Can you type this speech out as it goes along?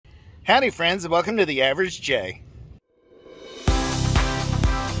Howdy friends, and welcome to The Average J.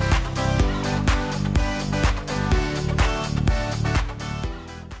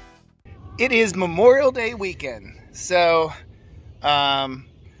 It is Memorial Day weekend, so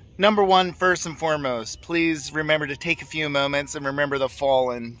number one, first and foremost, please remember to take a few moments and remember the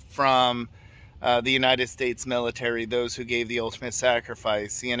fallen from the United States military, those who gave the ultimate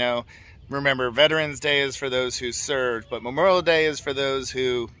sacrifice. You know, remember, Veterans Day is for those who served, but Memorial Day is for those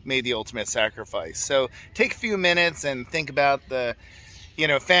who made the ultimate sacrifice. So take a few minutes and think about the,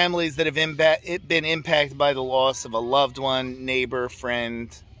 families that have been impacted by the loss of a loved one, neighbor,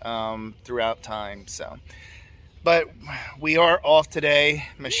 friend, throughout time. So, but we are off today.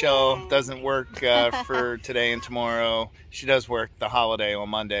 Michelle doesn't work for today and tomorrow. She does work the holiday on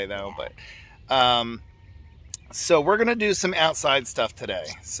Monday though, but so we're gonna do some outside stuff today.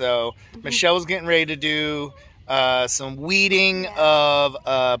 So Michelle's getting ready to do some weeding of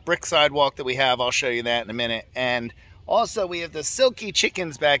a brick sidewalk that we have. I'll show you that in a minute. And also we have the Silkie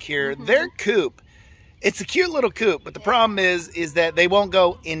chickens back here. Their coop, it's a cute little coop, but the problem is that they won't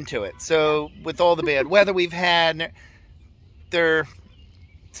go into it. So with all the bad weather we've had, they're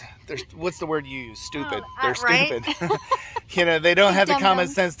what's the word you use? Stupid. They're stupid. Right? They don't have the common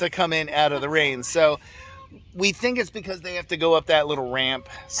sense to come in out of the rain. So we think it's because they have to go up that little ramp.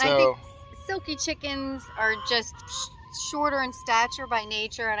 So I think Silkie chickens are just shorter in stature by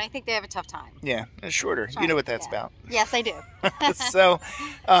nature, and I think they have a tough time. Yeah, it's shorter. You know what that's about. Yes, I do. So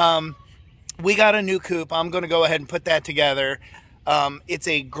we got a new coop. I'm going to go ahead and put that together. It's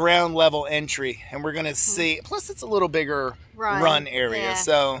a ground level entry, and we're going to see, plus it's a little bigger run area. Yeah.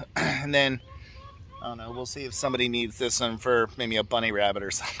 So, and then, I don't know, we'll see if somebody needs this one for maybe a bunny rabbit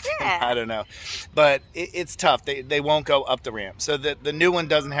or something. Yeah. I don't know. But it's tough. They won't go up the ramp. So the new one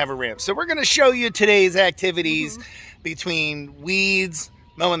doesn't have a ramp. So we're going to show you today's activities between weeds,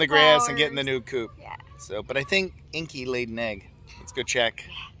 mowing the grass, and getting the new coop. Yeah. So, but I think Inky laid an egg. Let's go check.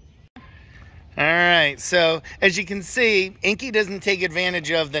 All right, so as you can see, Inky doesn't take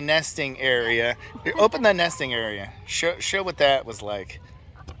advantage of the nesting area. Open the nesting area. Show what that was like.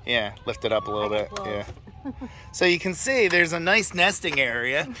 Yeah, lift it up a little bit. Yeah. So you can see there's a nice nesting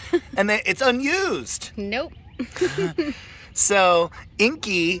area, and it's unused. Nope. So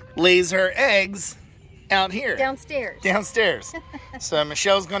Inky lays her eggs out here. Downstairs. Downstairs. So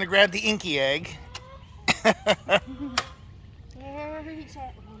Michelle's going to grab the Inky egg.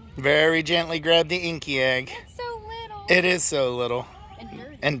 Very gently grab the Inky egg. It's so little. It is so little.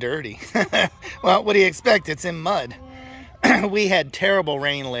 And dirty. Well, what do you expect? It's in mud. Yeah. We had terrible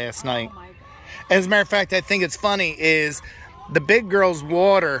rain last night. Oh my God. As a matter of fact, I think it's funny is the big girls'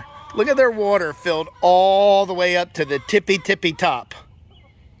 water, look at their water filled all the way up to the tippy top.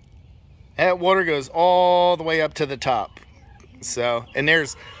 That water goes all the way up to the top. So, and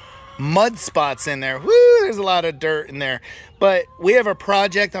there's mud spots in there. Woo, there's a lot of dirt in there. But we have a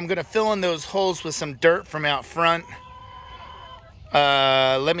project. I'm going to fill in those holes with some dirt from out front.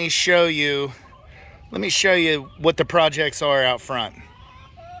 Let me show you what the projects are out front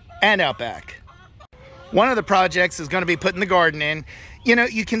and out back. One of the projects is going to be putting the garden in.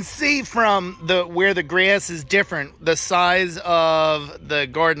 You can see from where the grass is different. The size of the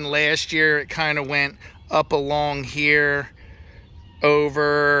garden last year, it kind of went up along here,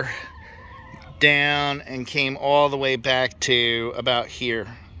 over, down, and came all the way back to about here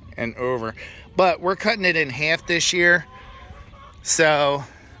and over. But we're cutting it in half this year. So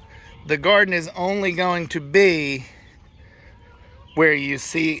the garden is only going to be where you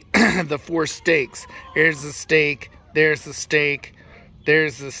see the 4 stakes. Here's the stake, there's the stake,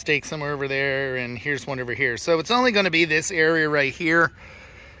 there's the stake somewhere over there, and here's one over here. So it's only going to be this area right here.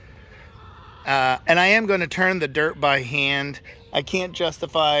 And I am going to turn the dirt by hand. I can't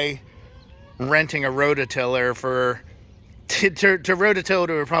justify renting a rototiller to rototill.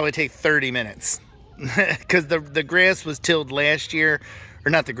 It would probably take 30 minutes because the grass was tilled last year,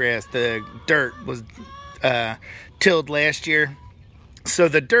 or not the grass, the dirt was tilled last year, so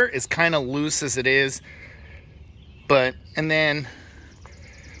the dirt is kind of loose as it is. But and then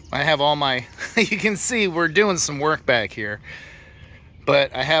I have all my you can see we're doing some work back here,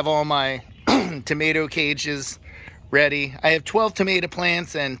 but I have all my tomato cages ready. I have 12 tomato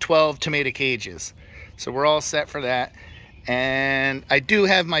plants and 12 tomato cages. So we're all set for that. And I do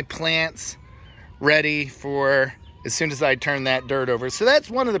have my plants ready for as soon as I turn that dirt over. So that's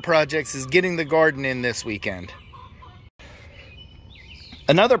one of the projects, is getting the garden in this weekend.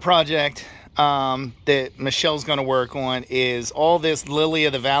 Another project that Michelle's going to work on is all this lily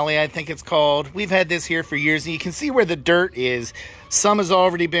of the valley, I think it's called. We've had this here for years, and you can see where the dirt is. Some has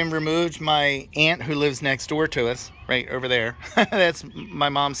already been removed. My aunt, who lives next door to us, right over there, that's my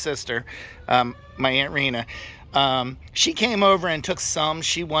mom's sister, my Aunt Rena. She came over and took some.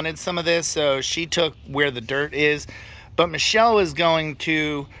 She wanted some of this, so she took where the dirt is. But Michelle is going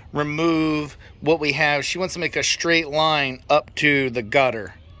to remove what we have. She wants to make a straight line up to the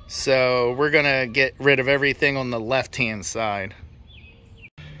gutter. So we're going to get rid of everything on the left-hand side.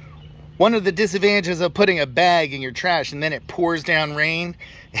 One of the disadvantages of putting a bag in your trash and then it pours down rain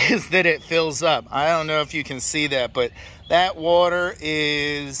is that it fills up. I don't know if you can see that, but that water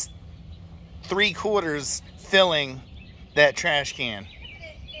is 3/4 filling that trash can.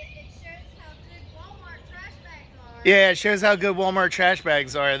 Yeah, it shows how good Walmart trash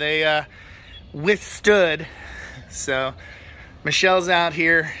bags are. They withstood. So Michelle's out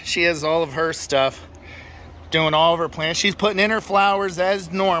here. She has all of her stuff, doing all of her plants. She's putting in her flowers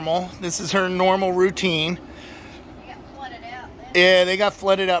as normal. This is her normal routine. They got flooded out. Yeah, they got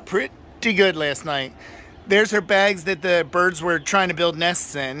flooded out pretty good last night. There's her bags that the birds were trying to build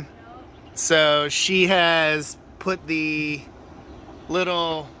nests in. So she has put the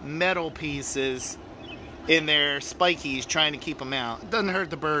little metal pieces in their spikies, trying to keep them out. It doesn't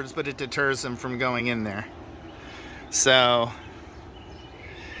hurt the birds, but it deters them from going in there. So,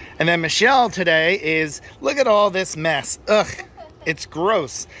 and then Michelle today is, look at all this mess. Ugh, it's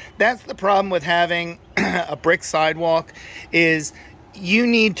gross. That's the problem with having a brick sidewalk, is you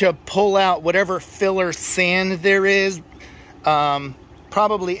need to pull out whatever filler sand there is,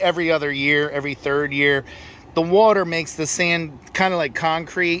 probably every other year, every third year. The water makes the sand kind of like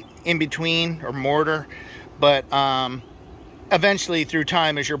concrete in between, or mortar. But eventually, through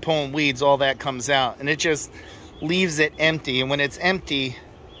time, as you're pulling weeds, all that comes out. And it just leaves it empty. And when it's empty,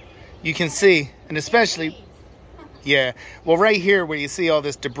 you can see, and especially, yeah, well, right here where you see all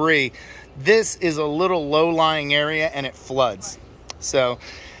this debris, this is a little low-lying area, and it floods. So,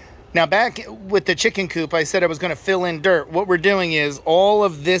 now back with the chicken coop, I said I was going to fill in dirt. What we're doing is all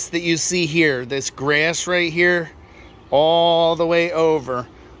of this that you see here, this grass right here, all the way over,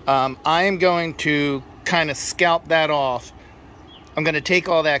 I am going to kind of scalp that off. I'm going to take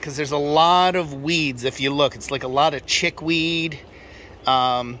all that because there's a lot of weeds. If you look, it's like a lot of chickweed,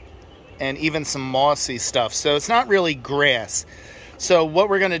 and even some mossy stuff. So it's not really grass. So what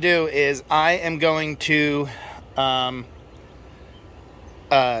we're going to do is I am going to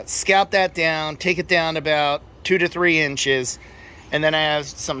scalp that down, take it down about 2 to 3 inches, and then I have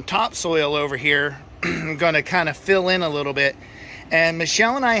some topsoil over here. I'm going to kind of fill in a little bit. And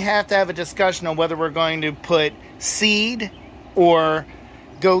Michelle and I have to have a discussion on whether we're going to put seed or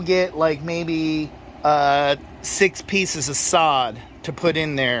go get like maybe 6 pieces of sod to put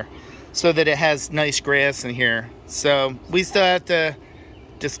in there so that it has nice grass in here. So we still have to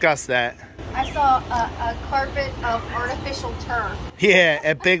discuss that. I saw a carpet of artificial turf. Yeah,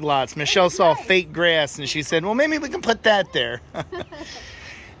 at Big Lots. Michelle saw fake grass and she said, well, maybe we can put that there.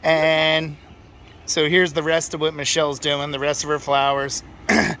 And so here's the rest of what Michelle's doing, the rest of her flowers.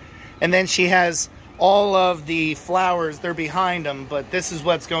 And then she has all of the flowers, they're behind them, but this is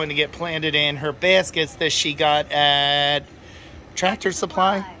what's going to get planted in her baskets that she got at Tractor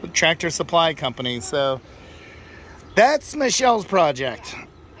Supply Company. So that's Michelle's project.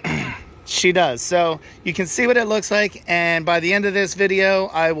 She does. So you can see what it looks like, and by the end of this video,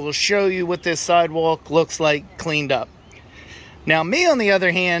 I will show you what this sidewalk looks like cleaned up. Now, me, on the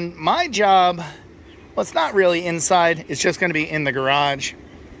other hand, my job, well, it's not really inside. It's just going to be in the garage.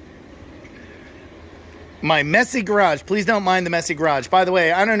 My messy garage. Please don't mind the messy garage. By the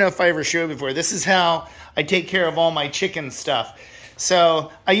way, I don't know if I ever showed before. This is how I take care of all my chicken stuff.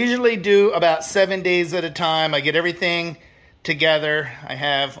 So I usually do about 7 days at a time. I get everything together. I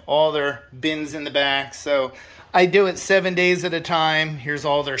have all their bins in the back. So I do it 7 days at a time. Here's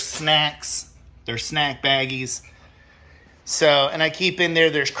all their snacks, their snack baggies. So, and I keep in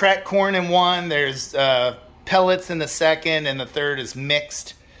there's cracked corn in one, there's pellets in the second, and the third is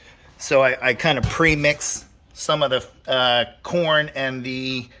mixed. So I kind of pre-mix some of the corn and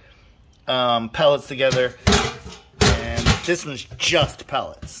the pellets together. And this one's just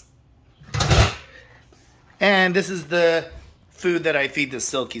pellets. And this is the food that I feed the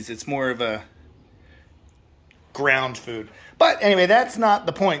Silkies. It's more of a ground food. But anyway, that's not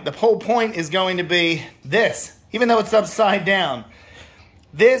the point. The whole point is going to be this. Even though it's upside down.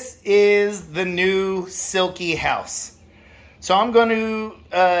 This is the new Silkie house. So I'm going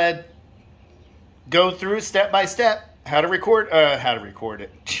to go through step by step how to record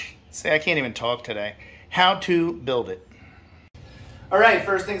it. See, I can't even talk today. How to build it. All right,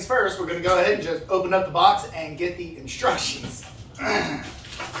 first things first, we're gonna go ahead and just open up the box and get the instructions. I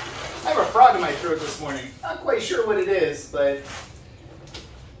have a frog in my throat this morning. Not quite sure what it is, but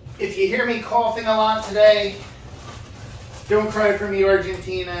if you hear me coughing a lot today, don't cry for me,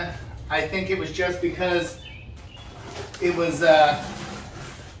 Argentina. I think it was just because it was a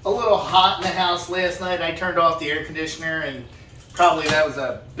little hot in the house last night. I turned off the air conditioner and probably that was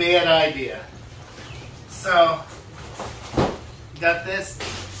a bad idea. So, got this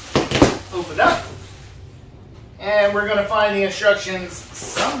opened up. And we're gonna find the instructions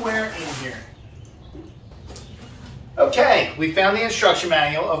somewhere in here. Okay, we found the instruction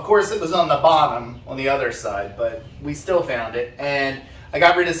manual. Of course, it was on the bottom on the other side, but we still found it. And I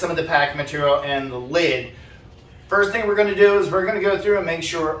got rid of some of the pack material and the lid. First thing we're gonna do is we're gonna go through and make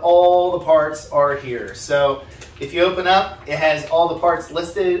sure all the parts are here. So if you open up, it has all the parts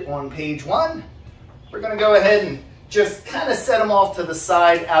listed on page 1. We're gonna go ahead and just kind of set them off to the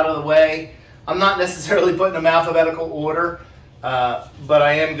side out of the way. I'm not necessarily putting them in alphabetical order, but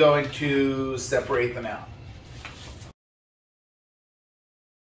I am going to separate them out.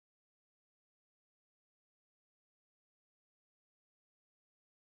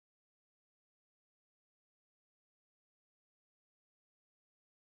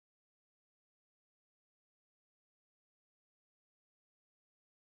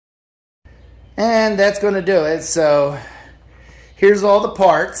 And that's going to do it. So here's all the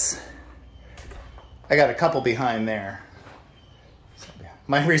parts. I got a couple behind there.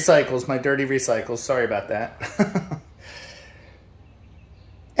 My recycles, my dirty recycles. Sorry about that.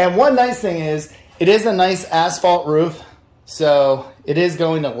 And one nice thing is, it is a nice asphalt roof, so it is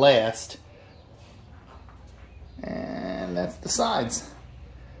going to last. And that's the sides.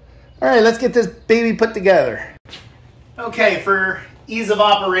 All right, let's get this baby put together. Okay, for ease of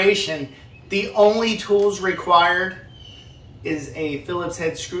operation, the only tools required is a Phillips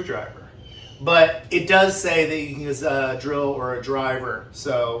head screwdriver. But it does say that you can use a drill or a driver.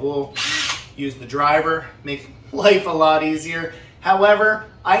 So we'll use the driver, make life a lot easier. However,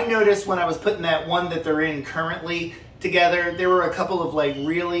 I noticed when I was putting that one that they're in currently together, there were a couple of like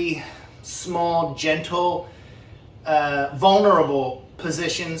really small, gentle, vulnerable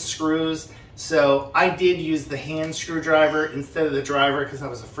position screws. So I did use the hand screwdriver instead of the driver because I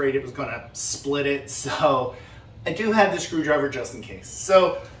was afraid it was going to split it. So I do have the screwdriver just in case.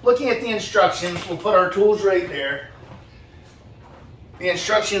 So looking at the instructions, we'll put our tools right there. The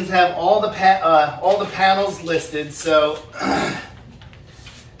instructions have all the panels listed. So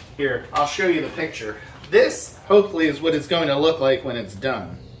here, I'll show you the picture. This hopefully is what it's going to look like when it's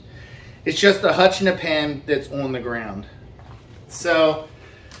done. It's just a hutch and a pan that's on the ground. So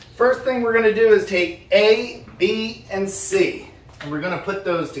first thing we're going to do is take A, B, and C, and we're going to put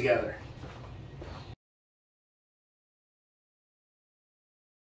those together.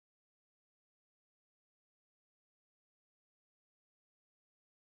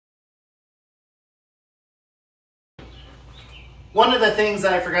 One of the things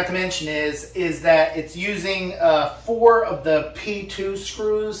that I forgot to mention is that it's using 4 of the P2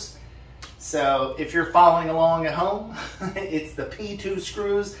 screws. So if you're following along at home, it's the P2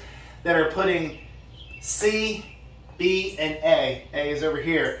 screws that are putting C, B, and A. A is over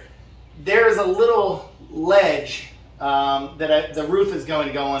here. There is a little ledge that the roof is going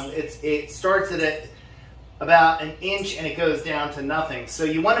to go on. It starts at about 1 inch and it goes down to nothing. So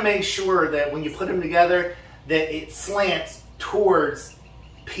you want to make sure that when you put them together that it slants towards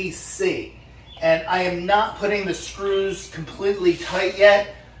piece C. And I am not putting the screws completely tight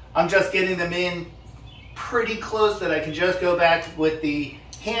yet. I'm just getting them in pretty close that I can just go back with the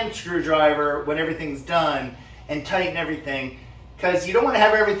hand screwdriver when everything's done and tighten everything. Because you don't want to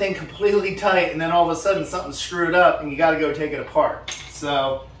have everything completely tight and then all of a sudden something's screwed up and you got to go take it apart.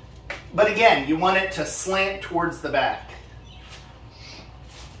 So, but again, you want it to slant towards the back.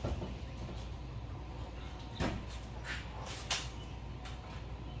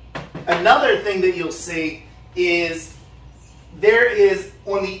 Another thing that you'll see is there is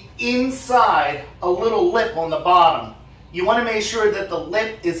on the inside a little lip on the bottom. You want to make sure that the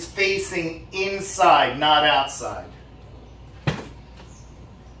lip is facing inside, not outside.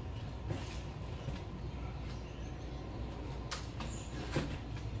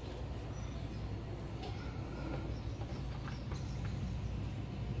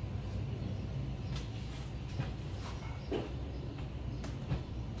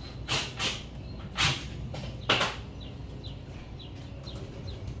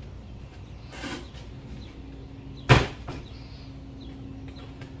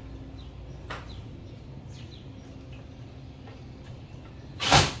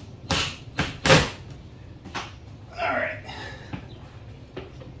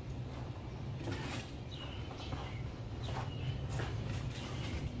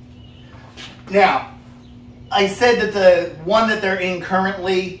 Now, I said that the one that they're in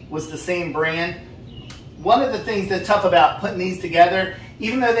currently was the same brand. One of the things that's tough about putting these together,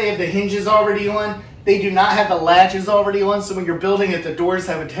 even though they have the hinges already on, they do not have the latches already on, so when you're building it, the doors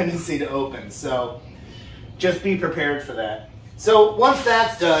have a tendency to open. So just be prepared for that. So once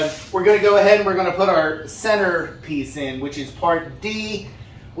that's done, we're going to go ahead and we're going to put our center piece in, which is part D,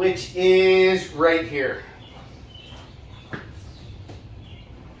 which is right here.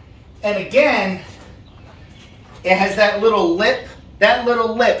 And again, it has that little lip. That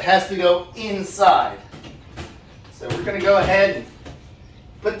little lip has to go inside. So we're going to go ahead and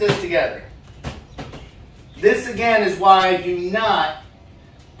put this together. This again is why I do not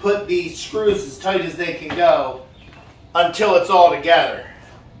put the screws as tight as they can go until it's all together.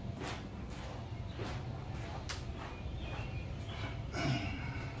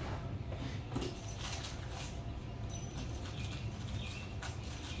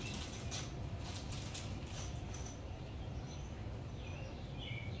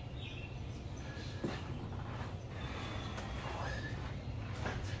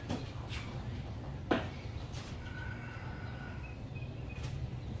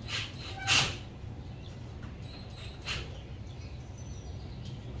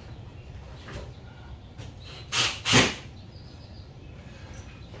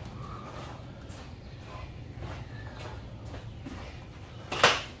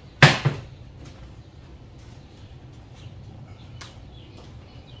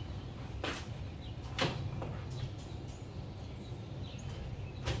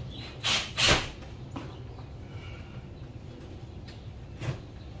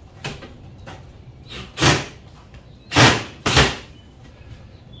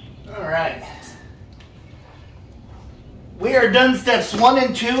 Alright, we are done steps 1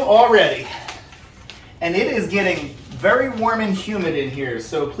 and 2 already, and it is getting very warm and humid in here,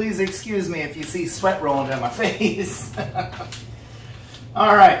 so please excuse me if you see sweat rolling down my face.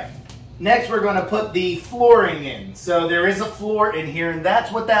 Alright, next we're going to put the flooring in. So there is a floor in here, and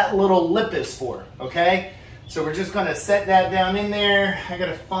that's what that little lip is for, okay? So we're just going to set that down in there. I got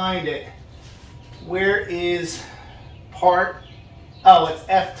to find it. Where is part? Oh, it's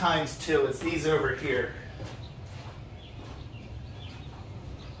F times 2. It's these over here.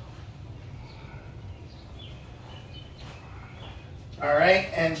 All right,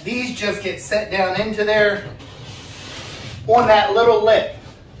 and these just get set down into there on that little lip.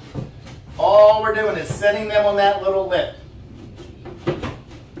 All we're doing is setting them on that little lip.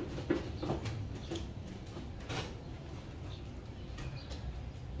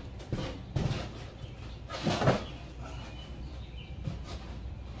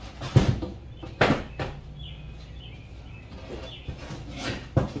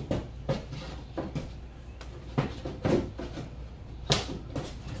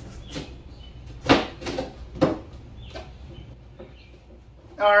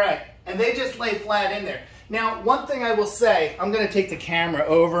 All right, and they just lay flat in there. Now, one thing I will say, I'm going to take the camera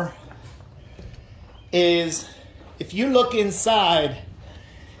over, is if you look inside,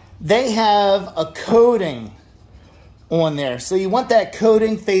 they have a coating on there. So you want that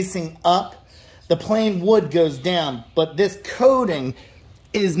coating facing up. The plain wood goes down, but this coating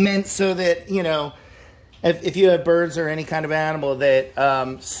is meant so that, you know, if you have birds or any kind of animal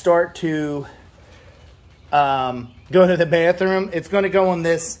that start to go to the bathroom, it's going to go on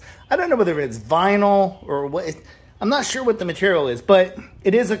this, I don't know whether it's vinyl or what, I'm not sure what the material is, but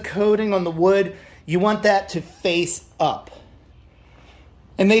it is a coating on the wood. You want that to face up.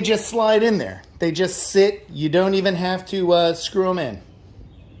 And they just slide in there. They just sit. You don't even have to screw them in.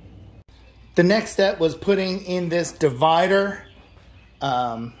 The next step was putting in this divider.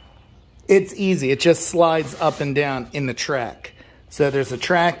 It's easy. It just slides up and down in the track. So there's a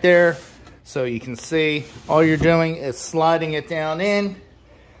track there. So you can see all you're doing is sliding it down in.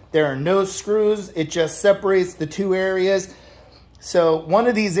 There are no screws. It just separates the two areas. So one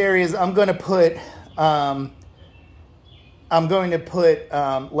of these areas I'm going to put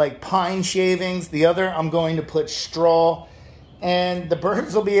like pine shavings. The other I'm going to put straw. And the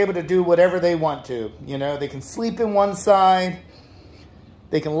birds will be able to do whatever they want to. You know, they can sleep in one side.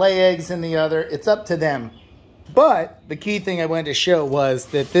 They can lay eggs in the other. It's up to them. But the key thing I wanted to show was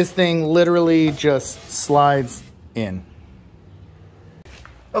that this thing literally just slides in.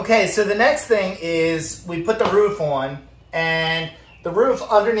 Okay, so the next thing is we put the roof on, and the roof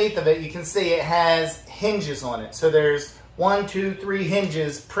underneath of it, you can see it has hinges on it. So there's 1, 2, 3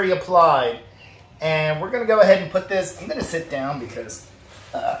 hinges pre-applied. And we're going to go ahead and put this, I'm going to sit down because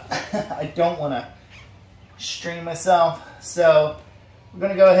I don't want to strain myself. So we're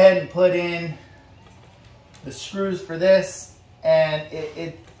going to go ahead and put in the screws for this.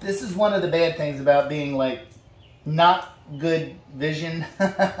 And this is one of the bad things about being like not good vision.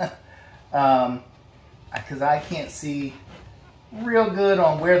 Because I can't see real good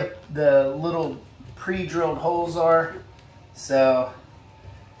on where the little pre-drilled holes are. So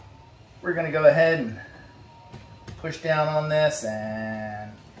we're going to go ahead and push down on this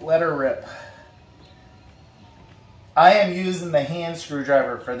and let her rip. I am using the hand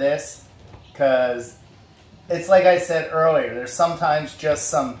screwdriver for this because it's like I said earlier, there's sometimes just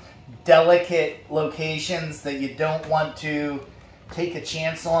some delicate locations that you don't want to take a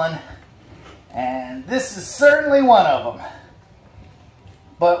chance on, and this is certainly one of them.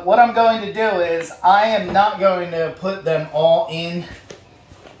 But what I'm going to do is I am not going to put them all in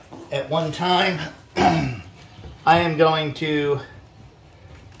at one time. I am going to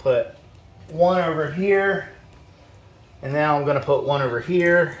put one over here, and now I'm going to put one over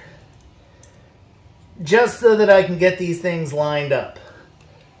here, just so that I can get these things lined up.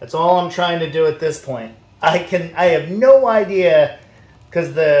 That's all I'm trying to do at this point. I have no idea,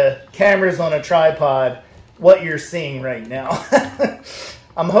 because the camera's on a tripod, what you're seeing right now.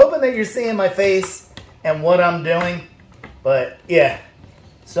 I'm hoping that you're seeing my face and what I'm doing, but yeah.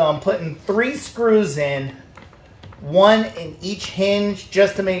 So I'm putting 3 screws in, 1 in each hinge,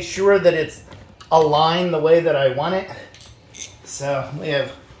 just to make sure that it's aligned the way that I want it. So we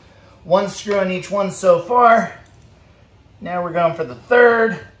have 1 screw in each one so far. Now we're going for the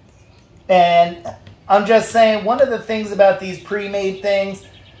 3rd. And I'm just saying, one of the things about these pre-made things,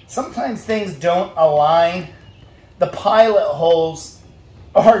 sometimes things don't align. The pilot holes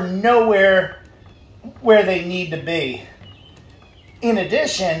are nowhere where they need to be. In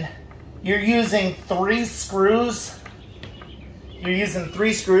addition, you're using 3 screws. You're using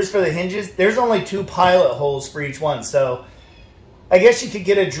 3 screws for the hinges. There's only 2 pilot holes for each one. So I guess you could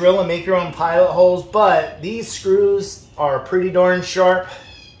get a drill and make your own pilot holes, but these screws are pretty darn sharp.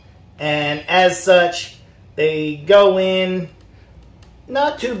 And as such, they go in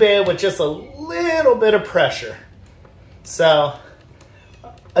not too bad with just a little bit of pressure. So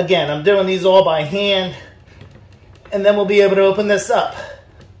again, I'm doing these all by hand, and then we'll be able to open this up.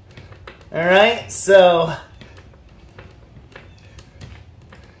 All right, so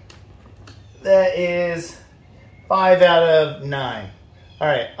that is 5 out of 9. All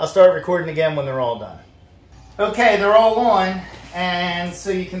right, I'll start recording again when they're all done. Okay, they're all on, and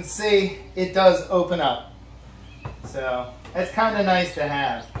so you can see it does open up. So that's kind of nice to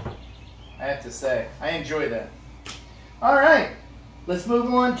have, I have to say. I enjoy that. All right, let's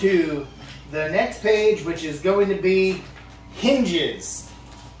move on to the next page, which is going to be hinges.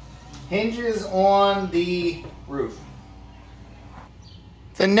 Hinges on the roof.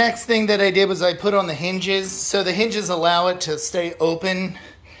 The next thing that I did was I put on the hinges. So the hinges allow it to stay open.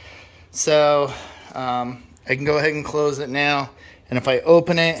 So I can go ahead and close it now. And if I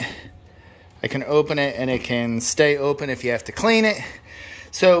open it, I can open it and it can stay open if you have to clean it.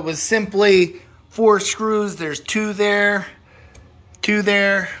 So it was simply 4 screws. There's 2 there, 2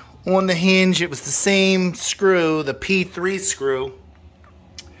 there. On the hinge, it was the same screw, the P3 screw,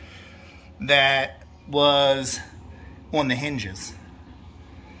 that was on the hinges.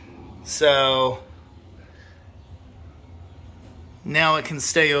 So now it can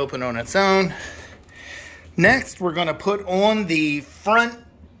stay open on its own. Next, we're going to put on the front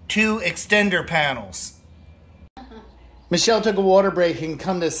 2 extender panels. Michelle took a water break and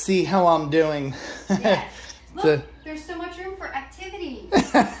come to see how I'm doing. Yes. Look, there's so much room for activity.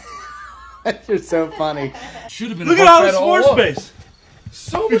 You're so funny. Should have been. Look at all this floor space.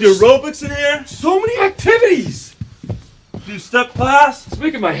 So We much. do aerobics in here. So many activities. Do step class. It's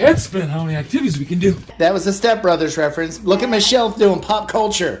making my head spin. How many activities we can do? That was a Step Brothers reference. Look at Michelle doing pop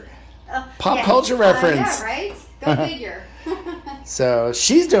culture. Pop culture reference. Yeah, right? Go figure. So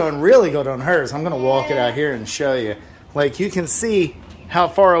she's doing really good on hers. I'm going to walk it out here and show you. Like, you can see how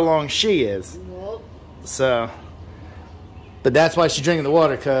far along she is. So, but that's why she's drinking the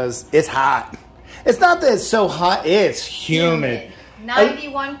water, because it's hot. It's not that it's so hot, it's humid.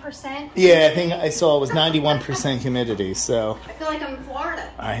 91%? Yeah, I think I saw it was 91% humidity, so. I feel like I'm in Florida.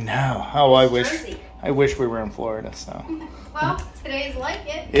 I know. Oh, I Jersey. wish we were in Florida, so. Well, today's like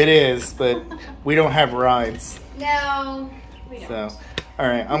it. It is, but we don't have rides. No, we don't. So, all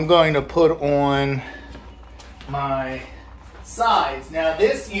right, I'm going to put on my sides. Now,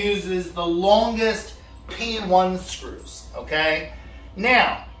 this uses the longest P1 screws, okay?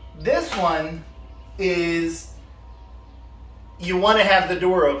 Now, this one is, you want to have the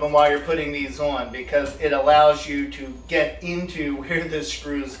door open while you're putting these on, because it allows you to get into where the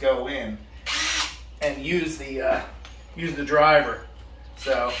screws go in and use the driver.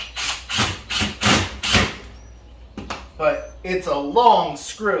 So, but it's a long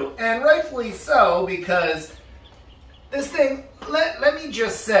screw, and rightfully so, because this thing, let me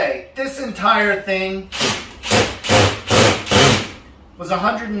just say, this entire thing was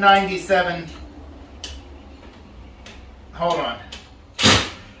 $197. Hold on.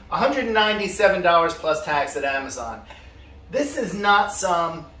 $197 plus tax at Amazon. This is not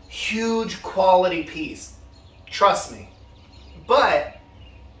some huge quality piece. Trust me. But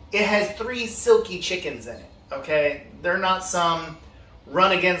it has 3 Silkie chickens in it, okay? They're not some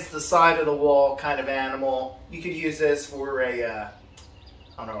run against the side of the wall kind of animal. You could use this for a, I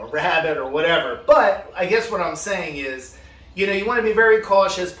don't know, a rabbit or whatever. But I guess what I'm saying is, you know, you want to be very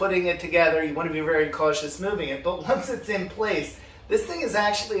cautious putting it together. You want to be very cautious moving it. But once it's in place, this thing is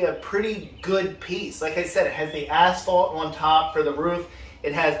actually a pretty good piece. Like I said, it has the asphalt on top for the roof.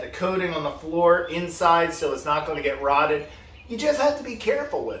 It has the coating on the floor inside, so it's not going to get rotted. You just have to be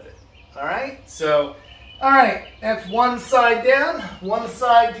careful with it. All right? So, all right, that's one side down, one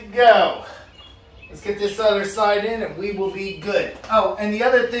side to go. Let's get this other side in and we will be good. Oh, and the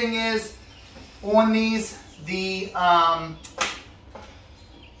other thing is, on these, the,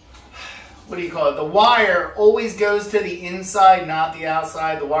 what do you call it? The wire always goes to the inside, not the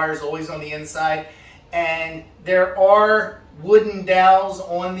outside. The wire is always on the inside. And there are wooden dowels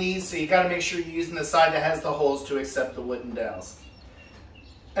on these, so you got to make sure you're using the side that has the holes to accept the wooden dowels.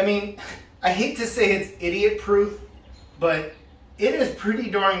 I mean, I hate to say it's idiot proof, but it is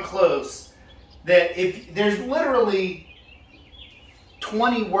pretty darn close. That if there's literally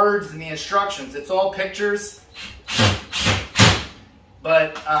 20 words in the instructions, it's all pictures,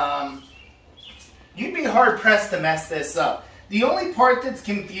 but you'd be hard pressed to mess this up. The only part that's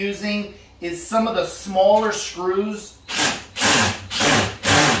confusing is some of the smaller screws.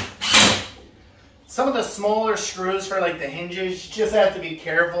 Some of the smaller screws for like the hinges, you just have to be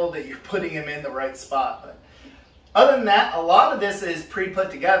careful that you're putting them in the right spot. But other than that, a lot of this is pre-put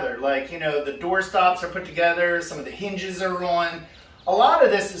together. Like, you know, the door stops are put together, some of the hinges are on. A lot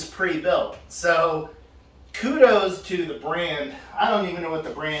of this is pre-built. So kudos to the brand. I don't even know what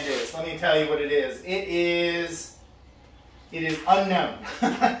the brand is. Let me tell you what it is. It is unknown.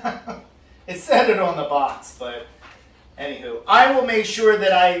 It said it on the box, but anywho, I will make sure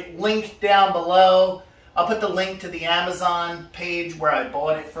that I link down below. I'll put the link to the Amazon page where I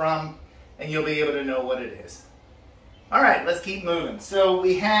bought it from, and you'll be able to know what it is. All right, let's keep moving. So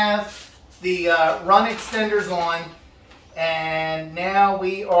we have the run extenders on, and now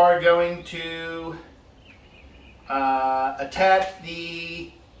we are going to attach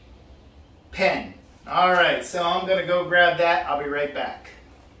the pen. All right, so I'm going to go grab that. I'll be right back.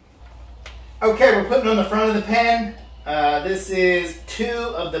 Okay, we're putting on the front of the pen. This is 2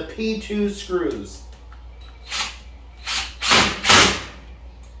 of the P2 screws.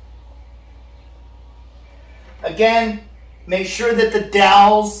 Again, make sure that the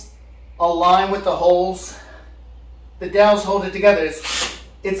dowels align with the holes. The dowels hold it together.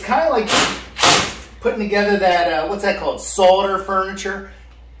 It's kind of like putting together that, what's that called? Solder furniture.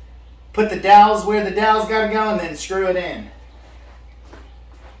 Put the dowels where the dowels got to go and then screw it in.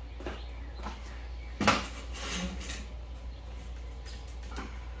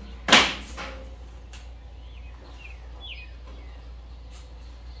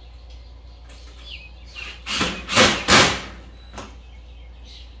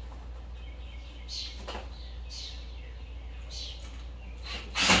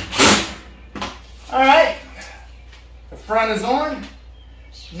 Alright, the front is on.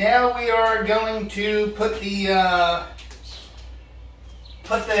 Now we are going to put the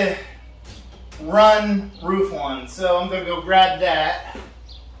run roof on. So I'm going to go grab that.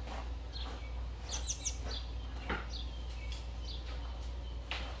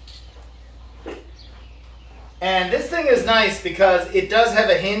 And this thing is nice because it does have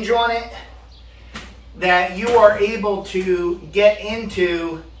a hinge on it that you are able to get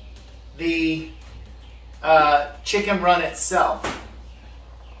into the chicken run itself.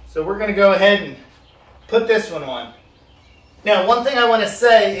 So we're going to go ahead and put this one on. Now, one thing I want to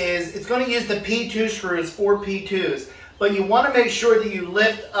say is it's going to use the P2 screws, 4 P2s, but you want to make sure that you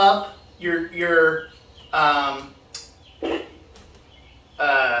lift up your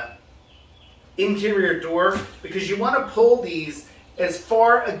interior door, because you want to pull these as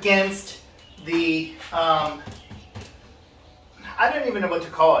far against the I don't even know what to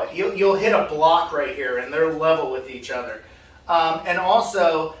call it. You'll hit a block right here and they're level with each other. And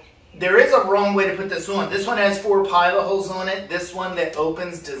also, there is a wrong way to put this on. This one has 4 pilot holes on it. This one that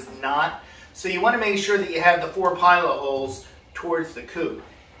opens does not. So you want to make sure that you have the 4 pilot holes towards the coop.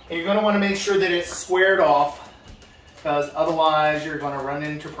 And you're going to want to make sure that it's squared off, because otherwise you're going to run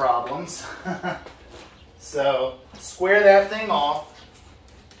into problems. So square that thing off.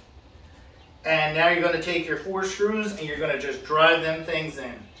 And now you're going to take your 4 screws and you're going to just drive them things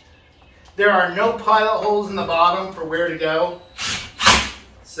in. There are no pilot holes in the bottom for where to go.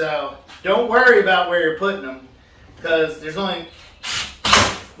 So don't worry about where you're putting them, because there's only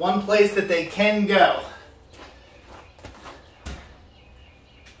one place that they can go.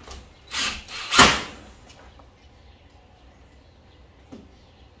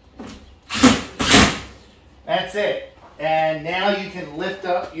 That's it. And now you can lift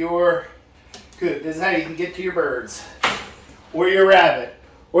up your coop. This is how you can get to your birds, or your rabbit,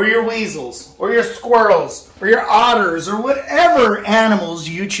 or your weasels, or your squirrels, or your otters, or whatever animals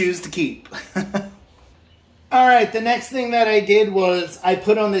you choose to keep. All right, the next thing that I did was I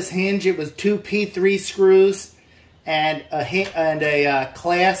put on this hinge. It was 2 P3 screws and a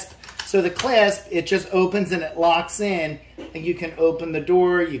clasp. So the clasp, it just opens and it locks in, and you can open the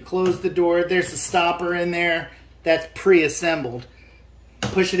door, you close the door. There's a stopper in there that's pre-assembled.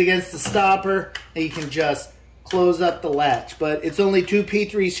 Push it against the stopper, and you can just close up the latch. But it's only 2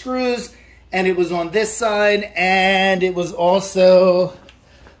 P3 screws, and it was on this side, and it was also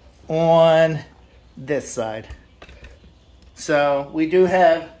on this side. So we do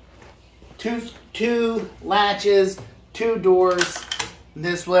have two latches, 2 doors.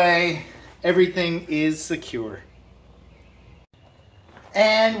 This way, everything is secure.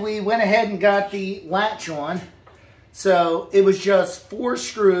 And we went ahead and got the latch on. So it was just 4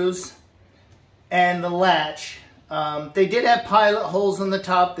 screws and the latch. They did have pilot holes on the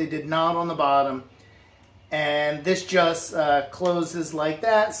top. They did not on the bottom. And this just closes like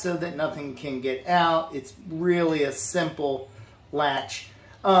that so that nothing can get out. It's really a simple latch.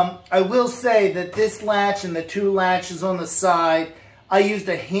 I will say that this latch and the 2 latches on the side, I used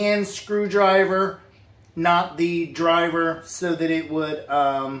a hand screwdriver, not the driver, so that it would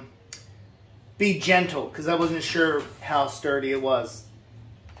be gentle, because I wasn't sure how sturdy it was.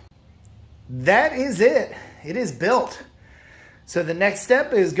 That is it. It is built. So the next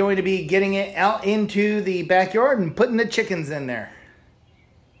step is going to be getting it out into the backyard and putting the chickens in there.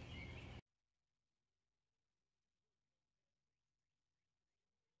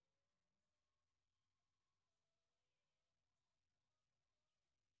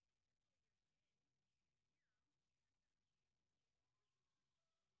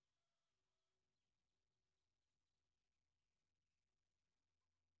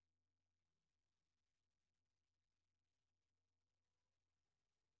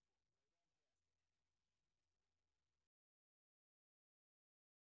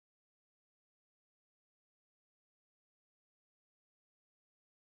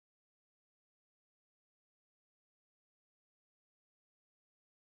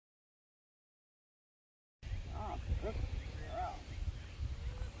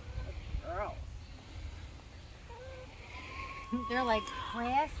 They're like,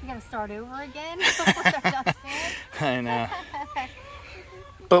 grass, we gotta start over again before they're done. I know.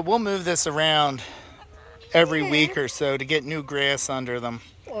 But we'll move this around every week or so to get new grass under them.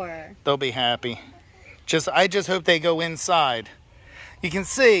 Sure. They'll be happy. I just hope they go inside. You can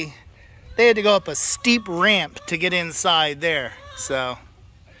see they had to go up a steep ramp to get inside there. So,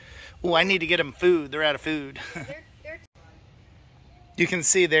 oh, I need to get them food. They're out of food. You can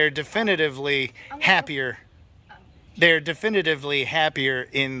see they're definitively happier. They're definitively happier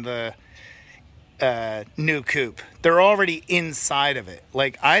in the new coop. They're already inside of it.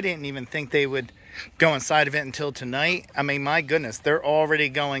 Like, I didn't even think they would go inside of it until tonight. I mean, my goodness, they're already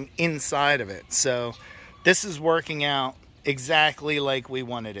going inside of it. So this is working out exactly like we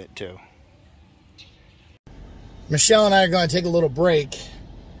wanted it to. Michelle and I are going to take a little break.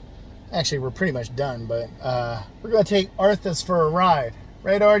 Actually, we're pretty much done, but we're going to take Arthas for a ride.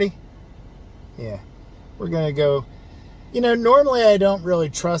 Right, Artie? Yeah. We're going to go. You know, normally I don't really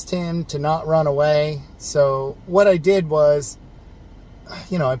trust him to not run away. So what I did was,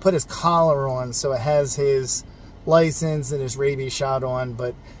 you know, I put his collar on so it has his license and his rabies shot on.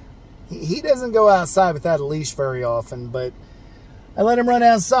 But he doesn't go outside without a leash very often. But I let him run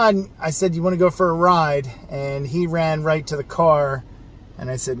outside. And I said, you want to go for a ride? And he ran right to the car. And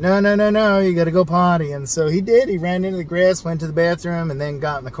I said, no, you got to go potty. And so he did. He ran into the grass, went to the bathroom, and then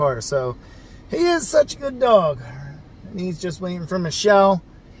got in the car. So he is such a good dog. And he's just waiting for Michelle.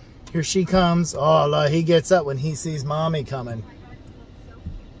 Here she comes. Oh, he gets up when he sees mommy coming.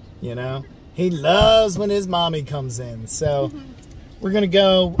 You know, he loves when his mommy comes in. So we're going to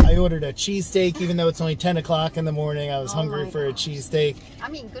go. I ordered a cheesesteak, even though it's only 10 o'clock in the morning. I was hungry for a cheesesteak. I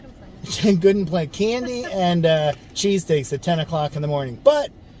mean, good and plain. Good and plain. Candy and cheesesteaks at 10 o'clock in the morning.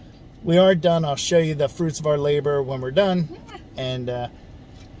 But we are done. I'll show you the fruits of our labor when we're done. And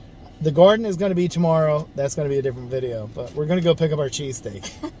The garden is going to be tomorrow. That's going to be a different video. But we're going to go pick up our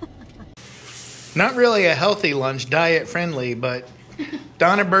cheesesteak. Not really a healthy lunch, diet friendly, but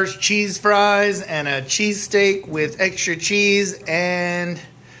Donna Burt's cheese fries and a cheesesteak with extra cheese and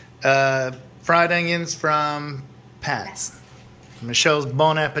fried onions from Pat's. Michelle's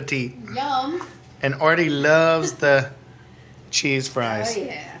Bon Appetit. Yum. And Artie loves the cheese fries. Oh,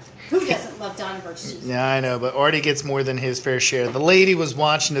 yeah. Who doesn't love Donna Burt's cheese? Yeah, I know, but Artie gets more than his fair share. The lady was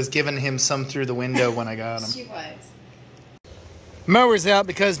watching us, giving him some through the window when I got him. She was. Mower's out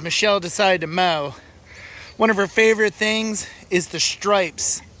because Michelle decided to mow. One of her favorite things is the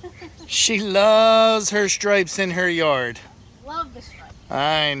stripes. She loves her stripes in her yard. Love the stripes.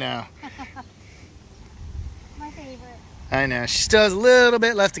 I know. My favorite. I know. She still has a little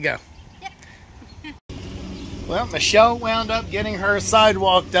bit left to go. Yep. Well, Michelle wound up getting her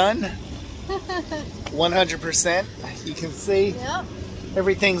sidewalk done. 100%. You can see Yep.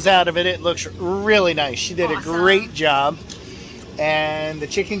 everything's out of it. It looks really nice. She did a great job. And the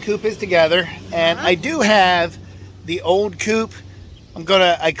chicken coop is together. And I do have the old coop.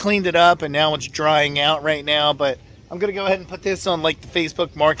 I cleaned it up and now it's drying out right now. But I'm going to go ahead and put this on like the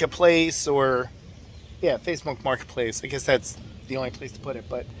Facebook Marketplace or... Yeah, Facebook Marketplace. I guess that's the only place to put it.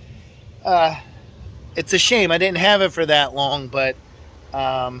 But it's a shame. I didn't have it for that long. But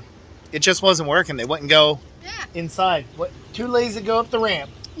it just wasn't working. They wouldn't go inside. Too lazy to go up the ramp.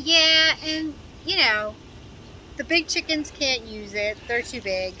 Yeah, and you know... The big chickens can't use it. They're too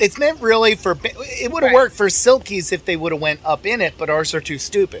big. It's meant really for... It would have worked for Silkies if they would have went up in it, but ours are too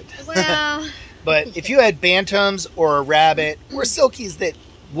stupid. Well... But if you had Bantams or a rabbit or Silkies that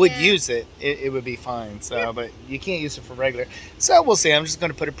would use it, it would be fine. So, but you can't use it for regular. So we'll see. I'm just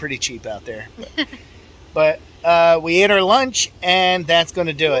going to put it pretty cheap out there. But we ate our lunch, and that's going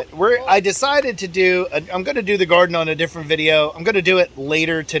to do it. I decided to do... I'm going to do the garden on a different video. I'm going to do it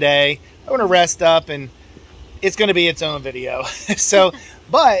later today. I want to rest up and... It's going to be its own video.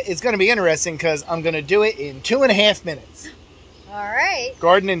 But it's going to be interesting because I'm going to do it in 2.5 minutes. All right.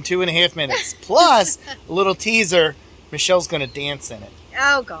 Garden in 2.5 minutes. Plus, a little teaser, Michelle's going to dance in it.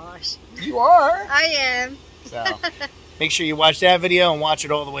 Oh, gosh. You are. I am. So, make sure you watch that video and watch it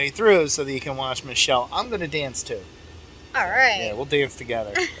all the way through so that you can watch Michelle. I'm going to dance too. All right. Yeah, we'll dance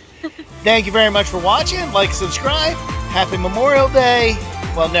together. Thank you very much for watching. Like, subscribe. Happy Memorial Day.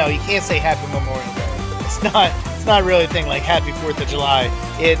 Well, no, you can't say Happy Memorial Day. It's not really a thing like Happy 4th of July.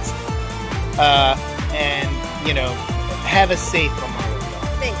 It's, and, you know, have a safe Memorial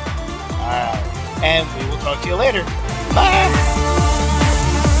Day. Thanks. All right. And we will talk to you later. Bye.